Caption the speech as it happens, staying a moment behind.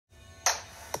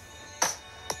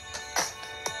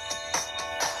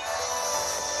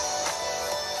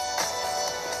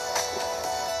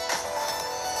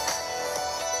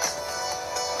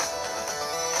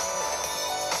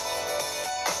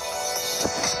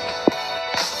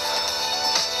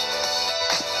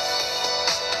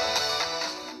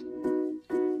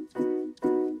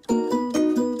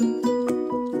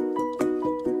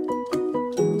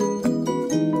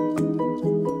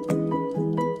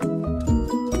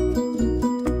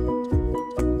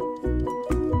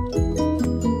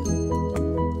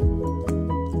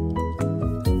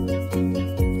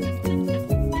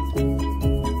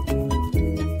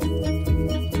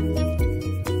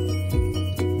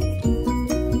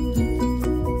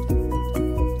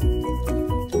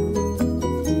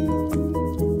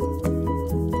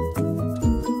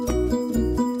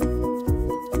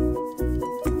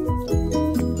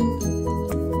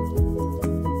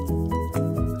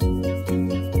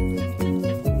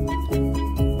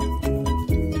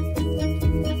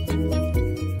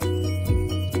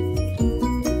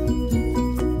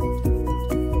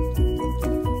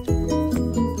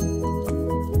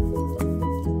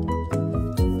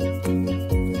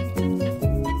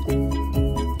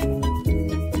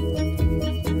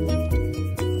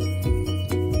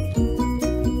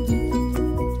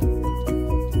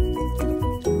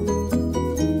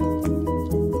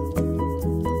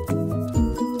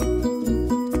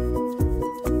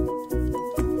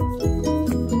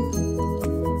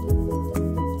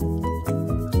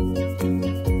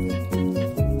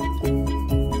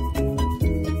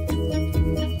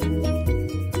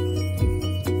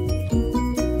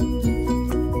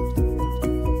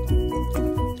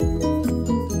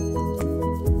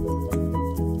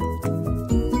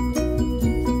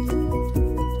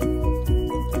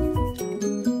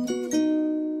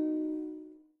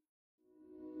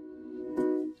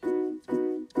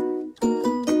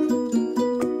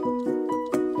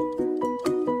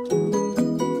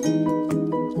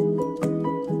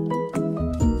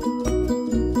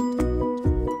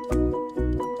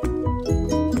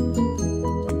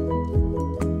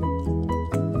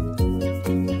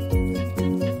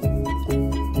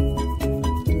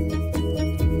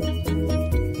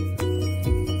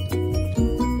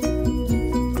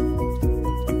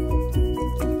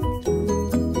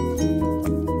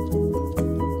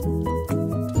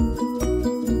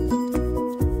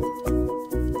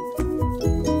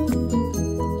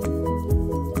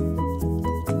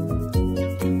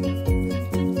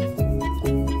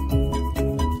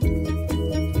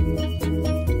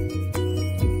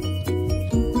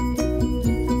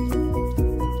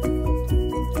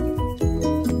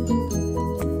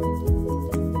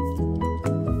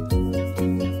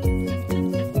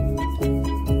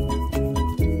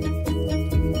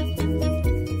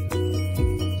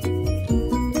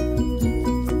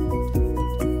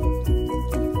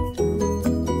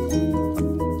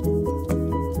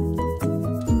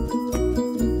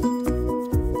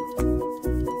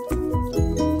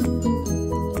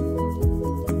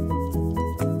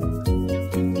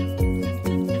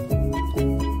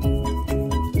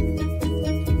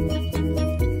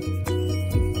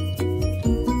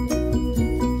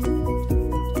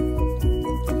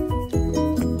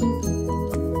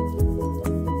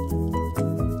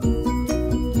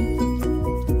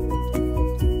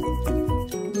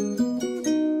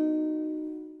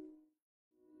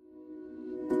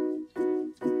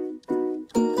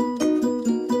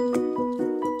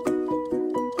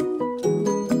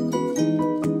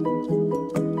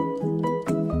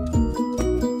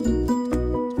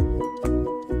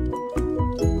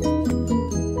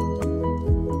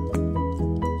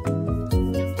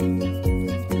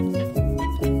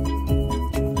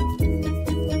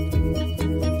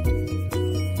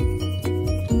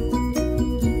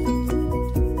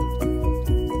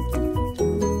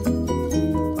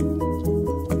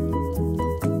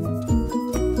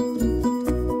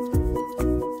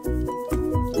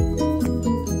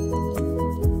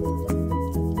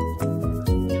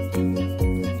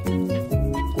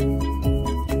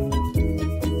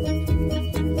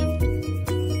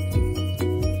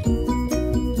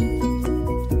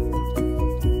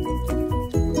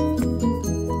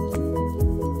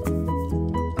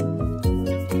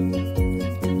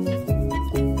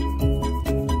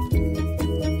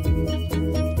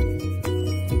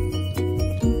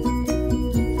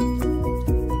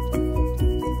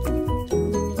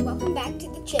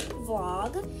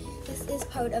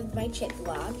episode of my trip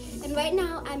vlog. And right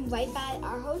now I'm right by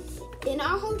in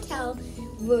our hotel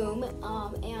room,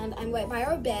 and I'm right by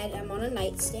our bed. I'm on a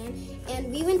nightstand,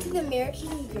 and we went to the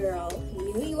American Girl,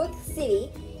 New York City,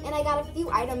 and I got a few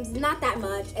items, not that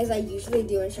much as I usually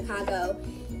do in Chicago,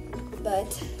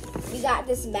 but we got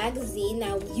this magazine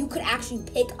now you could actually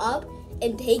pick up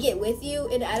and take it with you,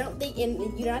 and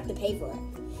you don't have to pay for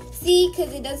it. See,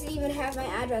 because it doesn't even have my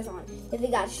address on. If it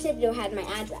got shipped, it had my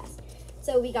address.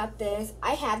 So we got this.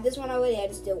 I have this one already. I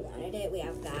just still wanted it. We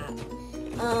have that.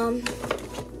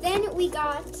 Then we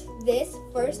got this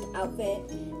first outfit,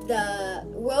 the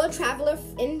World Traveler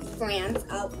in France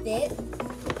outfit.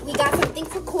 We got something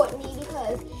for Courtney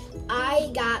because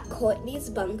I got Courtney's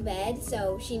bunk bed,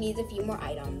 so she needs a few more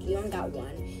items. We only got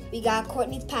one. We got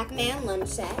Courtney's Pac-Man lunch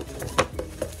set.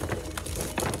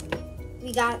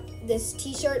 We got this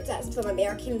t-shirt that's from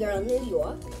American Girl in New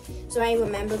York. So I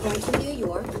remember going to New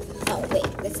York. Oh, wait,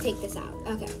 let's take this out.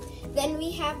 Okay. Then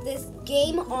we have this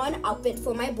Game On outfit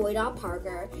for my boy doll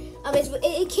Parker.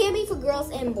 It can be for girls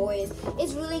and boys.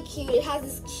 It's really cute. It has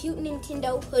this cute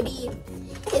Nintendo hoodie.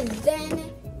 And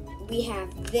then we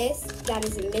have this that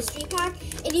is a mystery pack.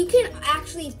 And you can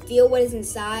actually feel what is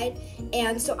inside.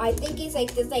 And so I think it's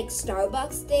like this like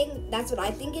Starbucks thing. That's what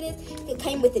I think it is. It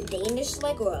came with a Danish or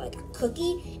like a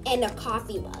cookie and a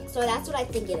coffee mug. So that's what I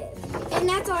think it is. And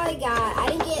that's all I got. I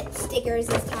didn't get stickers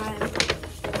this time.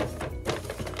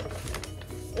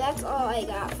 That's all I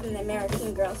got from the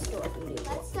American Girl store.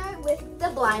 Let's start with the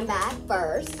blind bag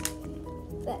first.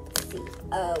 Let's see.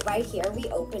 Right here, we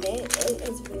open it. It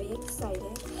is very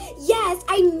exciting. Yes,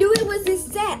 I knew it was this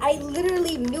set. I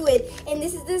literally knew it. And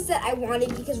this is the set I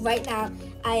wanted because right now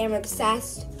I am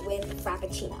obsessed with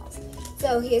Frappuccinos.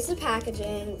 So here's the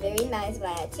packaging. Very nice, but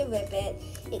I had to rip it.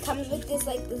 It comes with this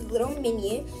little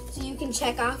menu so you can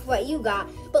check off what you got.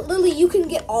 But literally, you can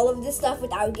get all of this stuff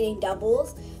without getting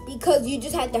doubles because you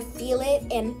just had to feel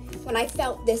it. And when I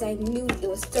felt this, I knew it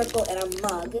was circle and a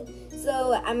mug.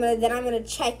 So I'm gonna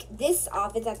check this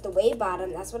off. It's at the way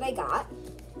bottom. That's what I got.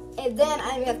 And then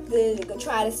I'm gonna have to go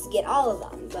try to get all of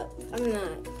them, but I'm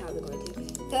not probably going to.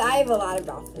 Because I have a lot of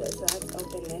dolls, so let's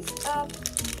open this up.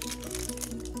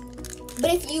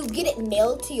 But if you get it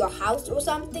mailed to your house or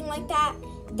something like that,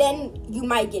 then you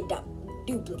might get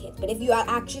duplicates. But if you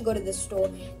actually go to the store,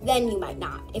 then you might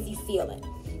not, if you feel it.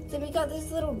 Then we got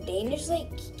this little Danish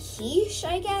quiche,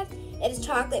 I guess. It is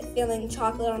chocolate filling,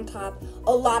 chocolate on top,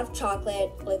 a lot of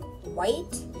chocolate, like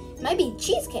white. It might be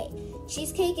cheesecake.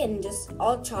 Cheesecake and just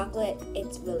all chocolate.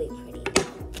 It's really pretty.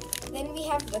 Then we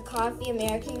have the Coffee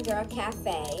American Girl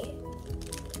Cafe.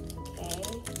 Okay.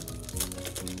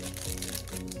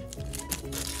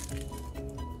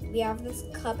 We have this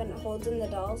cup and it holds in the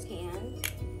doll's hand.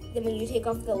 Then when you take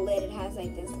off the lid, it has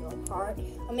like this little heart.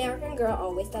 American Girl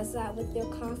always does that with their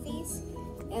coffees.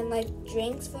 And like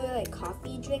drinks for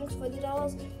coffee drinks for the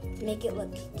dolls to make it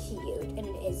look cute. And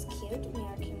it is cute,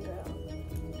 American Girl.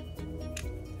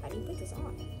 How do you put this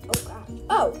on? Oh gosh.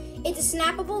 Oh, it's a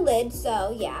snappable lid,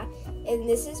 so yeah. And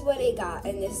this is what it got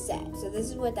in this set. So this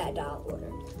is what that doll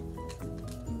ordered.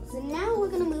 So now we're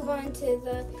gonna move on to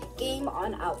the Game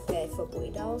On outfit for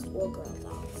boy dolls or girl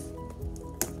dolls.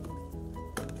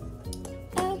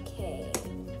 Okay.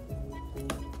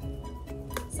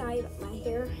 Sorry about my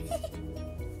hair.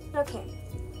 Okay.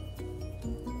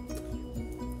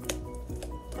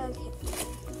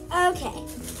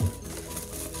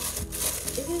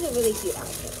 This is a really cute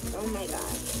outfit. Oh my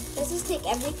god. Let's just take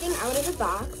everything out of the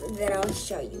box and then I'll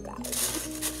show you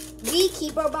guys. We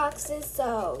keep our boxes,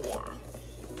 so yeah.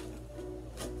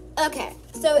 Okay,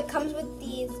 so it comes with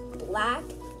these black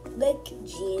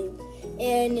jeans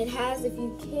and it has, if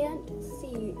you can't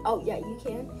see, oh yeah, you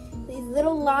can, these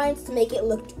little lines to make it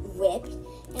look ripped.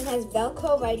 And it has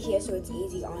Velcro right here, so it's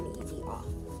easy on, easy off.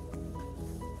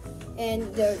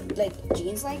 And they're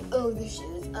jeans the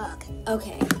shoes.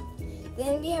 Okay.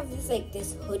 Then we have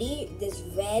this hoodie, this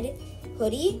red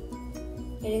hoodie.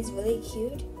 It is really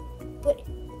cute. But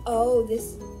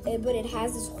it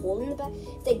has this hole in the back.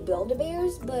 It's like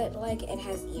Build-A-Bears, but it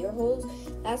has ear holes.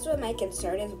 That's what my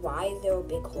concern is. Why is there a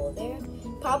big hole there?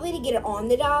 Probably to get it on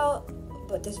the doll,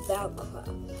 but there's Velcro.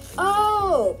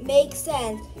 Oh, makes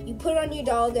sense. You put it on your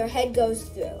doll, their head goes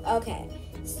through. Okay,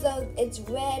 so it's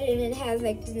red and it has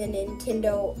the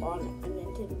Nintendo on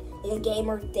a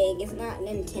gamer thing. It's not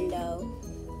Nintendo,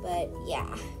 but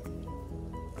yeah,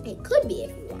 it could be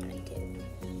if you wanted to.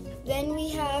 Then we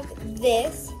have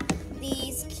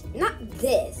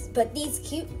these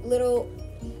cute little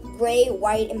gray,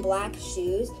 white, and black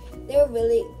shoes. They're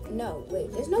really, no,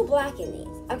 wait, there's no black in these.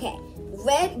 Okay,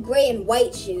 red, gray, and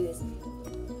white shoes.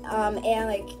 And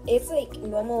it's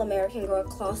normal American Girl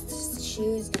cloth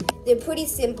shoes. They're pretty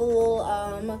simple.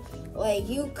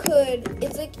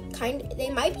 They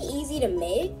might be easy to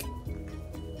make.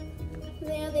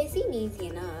 Yeah, they seem easy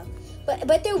enough.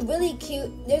 But they're really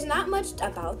cute. There's not much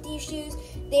about these shoes.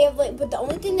 They have but the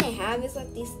only thing they have is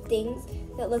these things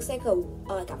that looks like a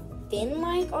fin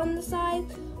on the side,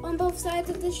 on both sides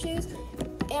of the shoes.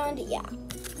 And yeah.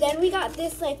 Then we got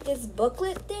this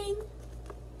booklet thing.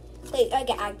 like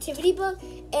an activity book,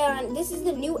 and this is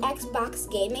the new Xbox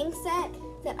gaming set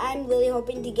that I'm really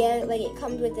hoping to get. Like, it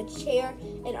comes with a chair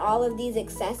and all of these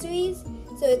accessories,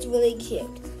 so it's really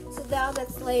cute. So now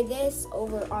let's lay this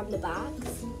over on the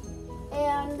box.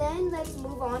 And then let's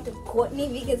move on to Courtney,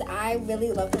 because I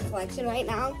really love her collection right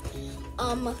now.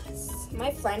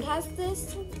 My friend has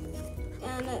this,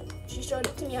 and she showed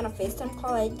it to me on a FaceTime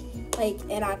call like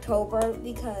in October,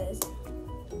 because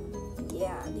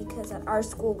at our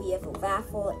school we have a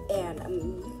raffle, and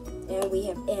we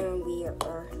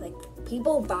are like,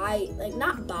 people buy, like,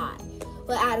 not buy,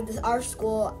 but out of our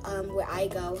school where I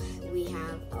go, we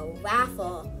have a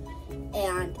raffle,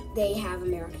 and they have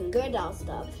American Girl doll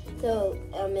stuff. So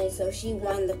so she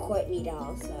won the Courtney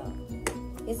doll. So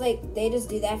it's like they just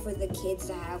do that for the kids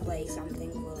to have like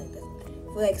something for like this,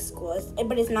 for like school.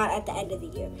 But it's not at the end of the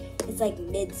year. It's like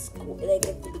mid-school, like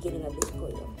at the beginning of the school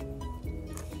year.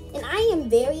 And I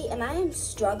am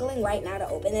struggling right now to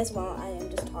open this while I am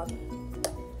just talking.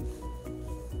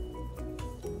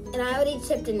 And I already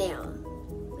chipped a nail.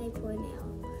 My poor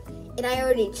nail. And I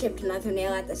already chipped another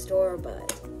nail at the store,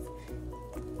 but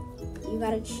you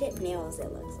gotta chip nails,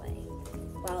 it looks like,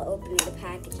 while opening the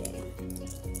packaging.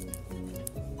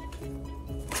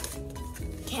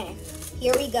 Okay,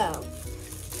 here we go.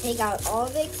 Take out all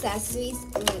the accessories.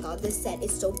 Oh my god, this set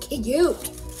is so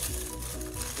cute.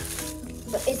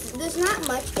 But there's not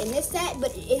much in this set,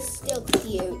 but it is still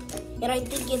cute, and I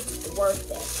think it's worth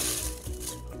it.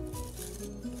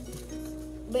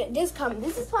 But this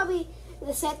is probably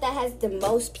the set that has the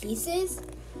most pieces.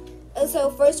 So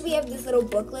first we have this little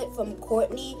booklet from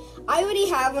Courtney. I already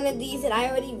have one of these, and I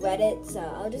already read it, so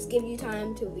I'll just give you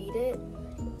time to read it.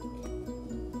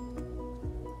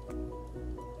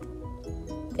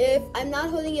 If I'm not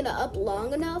holding it up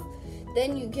long enough,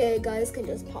 then you guys can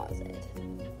just pause it.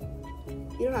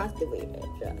 You don't have to read it,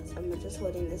 I'm just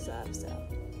holding this up, so.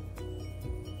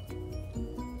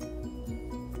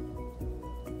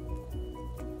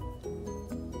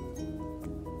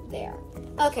 There.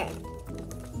 Okay.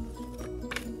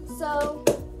 So,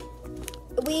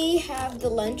 we have the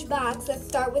lunch box. Let's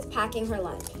start with packing her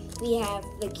lunch. We have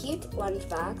the cute lunch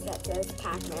box that says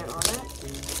Pac-Man on it.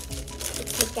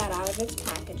 Let's take that out of its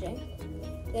packaging.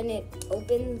 Then it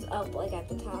opens up like at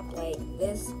the top like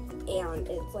this, and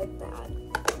it's like that.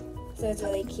 So it's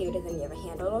really cute, and then you have a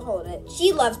handle to hold it.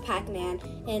 She loves Pac-Man,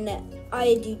 and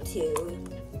I do too,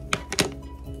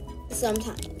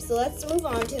 sometimes. So let's move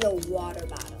on to the water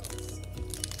bottles.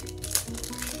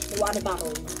 The water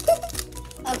bottle.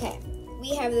 Okay,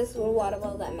 we have this little water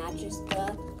bottle that matches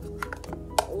the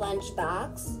lunch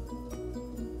box.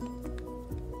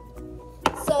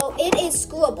 So it is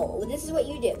screwable. This is what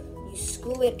you do. You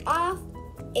screw it off,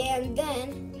 and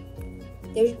then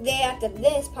after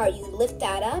this part, you lift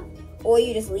that up, or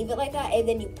you just leave it like that, and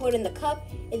then you pour it in the cup,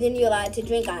 and then you're allowed to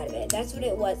drink out of it. That's what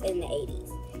it was in the 80s,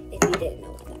 if you didn't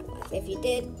know what that was. If you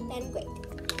did, then great.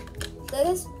 So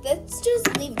let's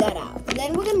just leave that out. And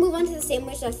then we're going to move on to the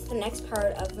sandwich. That's the next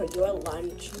part of your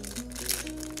lunch.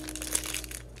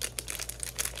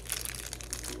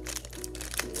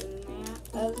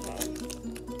 Okay.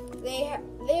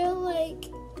 They're like,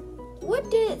 what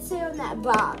did it say on that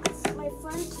box? My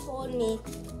friend told me,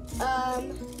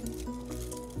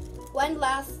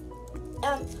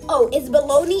 it's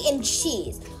bologna and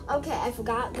cheese. Okay, I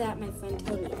forgot that my friend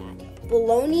told me that.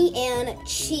 Bologna and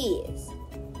cheese.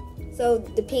 So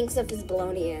the pink stuff is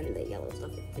bologna and the yellow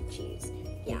stuff is the cheese.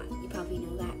 Yeah, you probably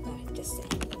know that, but just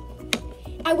saying.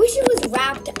 I wish it was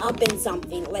wrapped up in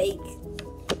something, like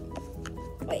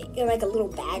in like a little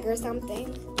bag or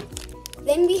something.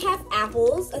 Then we have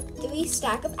apples, a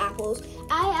 3-stack of apples.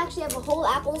 I actually have a whole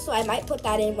apple, so I might put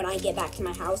that in when I get back to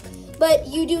my house. But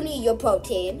you do need your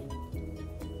protein.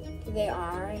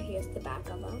 Here's the back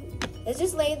of them. Let's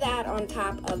just lay that on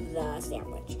top of the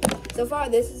sandwich. So far,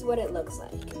 this is what it looks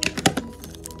like.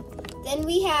 Then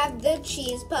we have the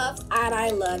cheese puffs, and I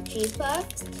love cheese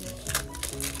puffs.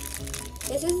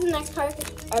 This is the next part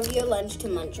of your lunch to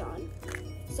munch on.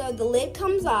 So the lid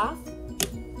comes off,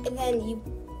 and then you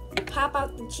pop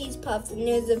out the cheese puffs, and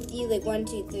there's a few, like 1,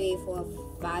 2, 3, 4,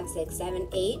 5, 6, 7,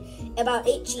 8. About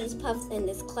 8 cheese puffs in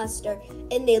this cluster,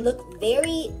 and they look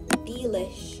very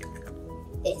delicious.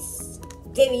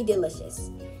 Very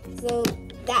delicious. So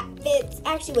that fits.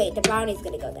 Actually, wait, the brownie's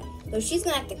gonna go there. So she's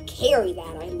gonna have to carry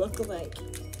that. I look like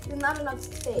there's not enough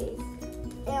space.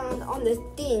 And on the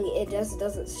thing, it just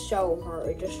doesn't show her.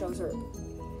 It just shows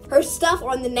her stuff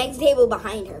on the next table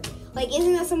behind her. Like,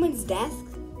 isn't that someone's desk?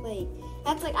 Like,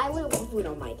 that's like, I would have food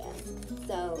on my desk.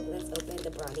 So let's open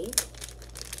the brownie.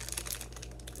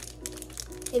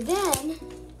 And then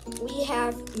we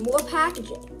have more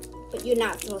packaging. but you're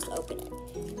not supposed to open it.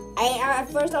 At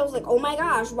first I was like, oh my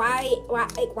gosh, why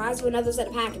is there another set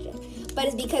of packages? But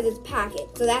it's because it's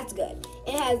packaged, so that's good.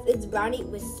 It's brownie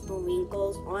with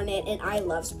sprinkles on it, and I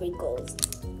love sprinkles.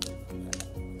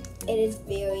 It is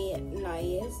very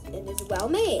nice. It is well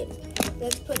made.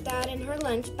 Let's put that in her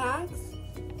lunch box.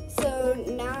 So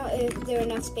now is there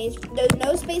enough space? There's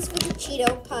no space for the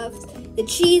Cheeto Puffs, the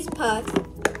cheese puffs.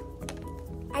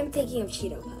 I'm thinking of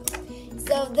Cheeto Puffs.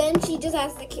 So then she just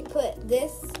has to put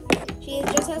this. She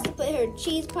just has to put her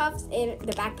cheese puffs in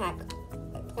the backpack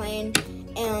plain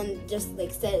and just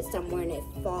like set it somewhere and it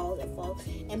falls,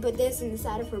 and put this in the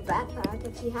side of her backpack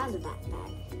if she has a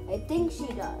backpack. I think she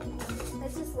does.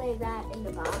 Let's just lay that in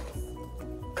the box.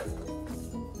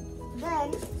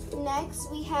 Then next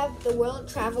we have the World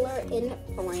Traveler in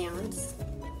France.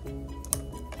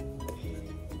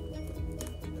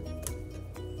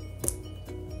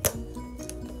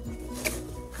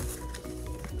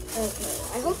 Okay,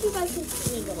 I hope you guys can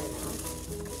see me better now.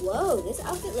 Whoa, this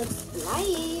outfit looks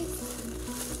nice.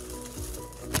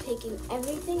 Taking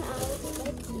everything out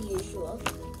like usual.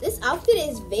 This outfit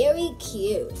is very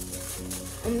cute.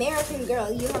 American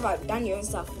Girl, you have outdone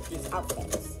yourself with these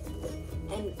outfits.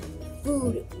 And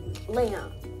food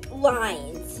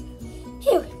lines.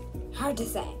 Phew, hard to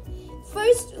say.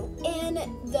 First, in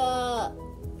the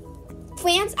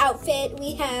France outfit,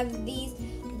 we have these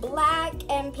black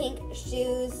and pink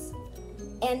shoes,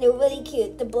 and they're really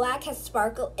cute. The black has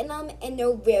sparkle in them, and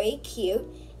they're very cute.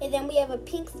 And then we have a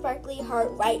pink sparkly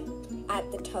heart right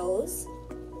at the toes,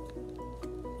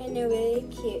 and they're really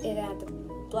cute. And at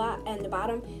the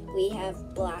bottom, we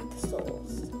have black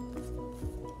soles.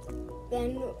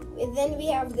 Then we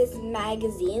have this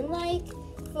magazine-like,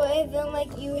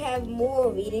 like you have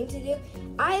more reading to do.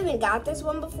 I haven't got this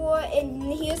one before, and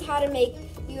here's how to make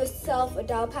yourself a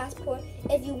doll passport.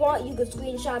 If you want, you could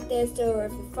screenshot this, or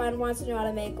if your friend wants to know how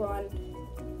to make one,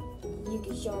 you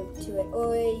can show them to it,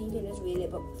 or you can just read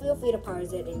it, but feel free to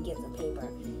parse it and get some paper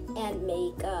and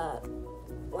make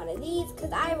one of these,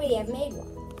 because I already have made one.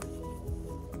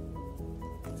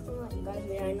 You guys,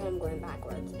 I know I'm going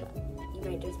backwards, but you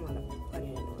might just want to put it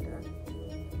in order.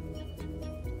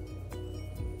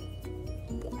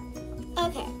 Yeah.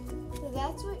 Okay, so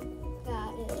that's what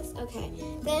that is. Okay,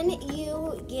 then you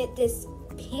get this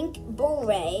pink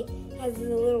beret. It has a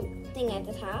little thing at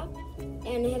the top,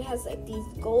 and it has like these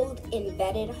gold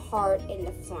embedded heart in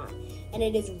the front, and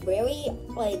it is very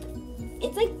like,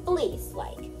 it's like fleece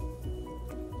like,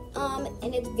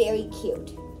 and it's very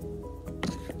cute.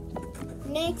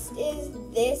 Next is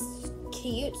this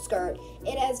cute skirt.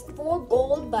 It has 4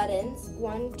 gold buttons,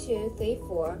 1, 2, 3,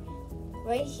 4,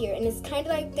 right here, and it's kind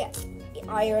of like the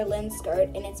Ireland skirt,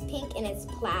 and it's pink and it's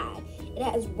plaid. It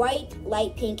has white,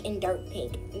 light pink, and dark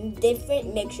pink,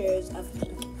 different mixtures of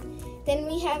pink. Then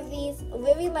we have these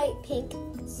very light pink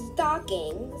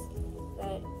stockings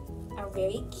that are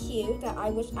very cute that I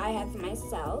wish I had for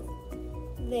myself.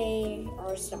 They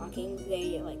are stockings,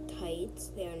 they're like tights,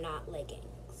 they're not leggings.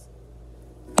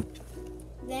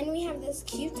 Then we have this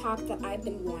cute top that I've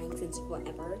been wanting since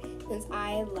forever, since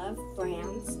I love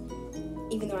France,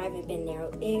 even though I haven't been there.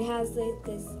 It has like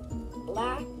this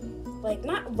black, like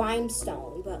not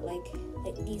rhinestone, but like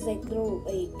these like little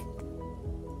like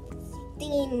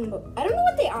thingy, I don't know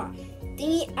what they are.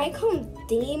 I call them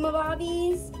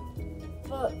thingy-mabobbies,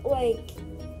 but like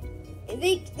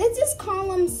let's just call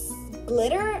them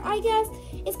glitter, I guess.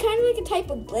 It's kind of like a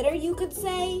type of glitter, you could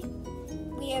say.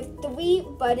 We have 3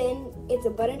 buttons. It's a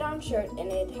button-down shirt,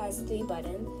 and it has 3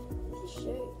 buttons. The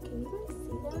shirt, can you guys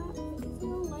see that? It's a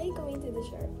little light going through the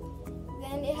shirt.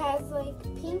 Then it has like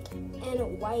pink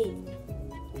and white.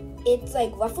 It's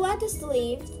like ruffle at the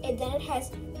sleeves, and then it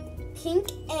has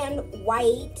pink and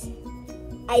white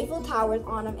Eiffel Towers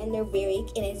on them, and it's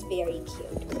very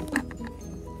cute.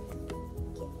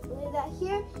 Leave that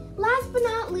here. Last but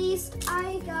not least,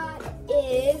 I got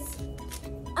is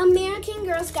American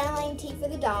Girl Skyline Tee for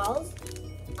the dolls.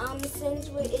 Since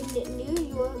we're in New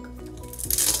York,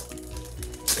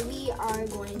 we are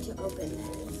going to open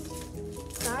this.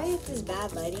 Sorry if there's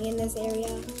bad lighting in this area.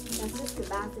 That's just the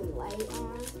bathroom light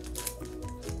on.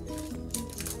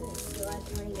 So I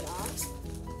turn it off.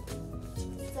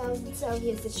 So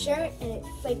here's the shirt, and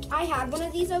it's like, I have one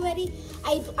of these already.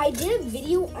 I did a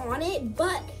video on it,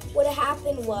 but what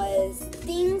happened was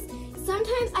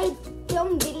sometimes I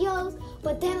film videos,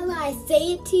 but then when I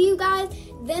say it to you guys,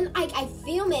 then I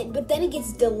film it, but then it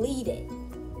gets deleted.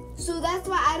 So that's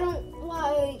why I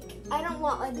don't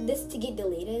want like this to get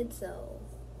deleted. So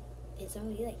it's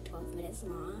already like 12 minutes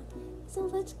long. So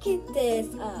let's get this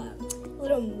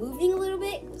moving a little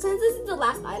bit. Since this is the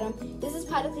last item, this is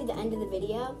practically the end of the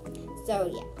video. So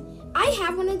yeah. I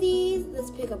have one of these. Let's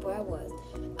pick up where I was.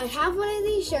 I have one of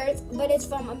these shirts, but it's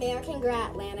from American Girl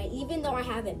Atlanta, even though I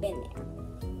haven't been there.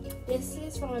 This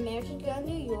is from American Girl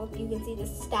New York. You can see the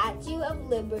Statue of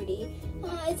Liberty.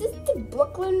 Is this the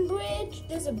Brooklyn Bridge?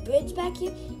 There's a bridge back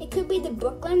here. It could be the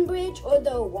Brooklyn Bridge or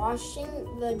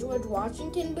the George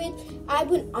Washington Bridge. I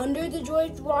went under the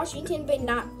George Washington Bridge,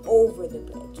 not over the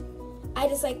bridge.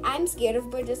 I'm scared of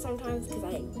bridges sometimes because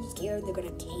I'm scared they're gonna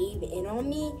cave in on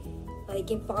me.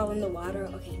 And fall in the water.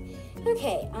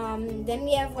 Okay. Then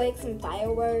we have some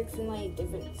fireworks and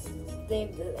different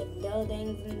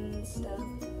buildings and stuff.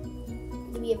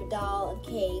 Then we have a doll, a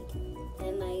cake,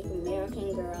 and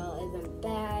American Girl, and then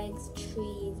bags,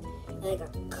 trees, and a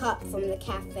cup from the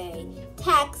cafe.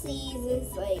 Taxis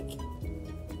is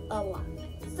a lot.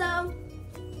 So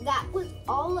that was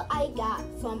all I got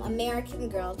from American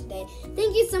Girl today.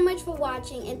 Thank you so much for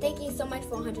watching, and thank you so much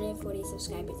for 140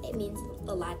 subscribers. It means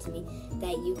a lot to me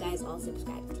that you guys all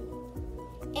subscribe to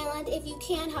me. And if you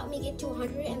can help me get to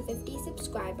 150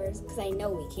 subscribers, because I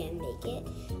know we can make it,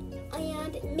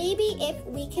 and maybe if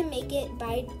we can make it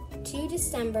by 2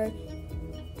 December,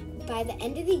 by the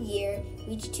end of the year,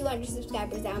 reach 200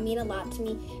 subscribers, that would mean a lot to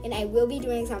me, and I will be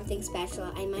doing something special.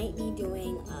 I might be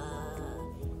doing,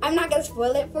 I'm not going to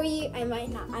spoil it for you. I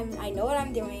might not. I know what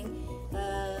I'm doing.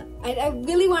 I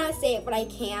really want to say it, but I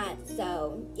can't.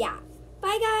 So, yeah.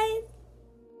 Bye, guys.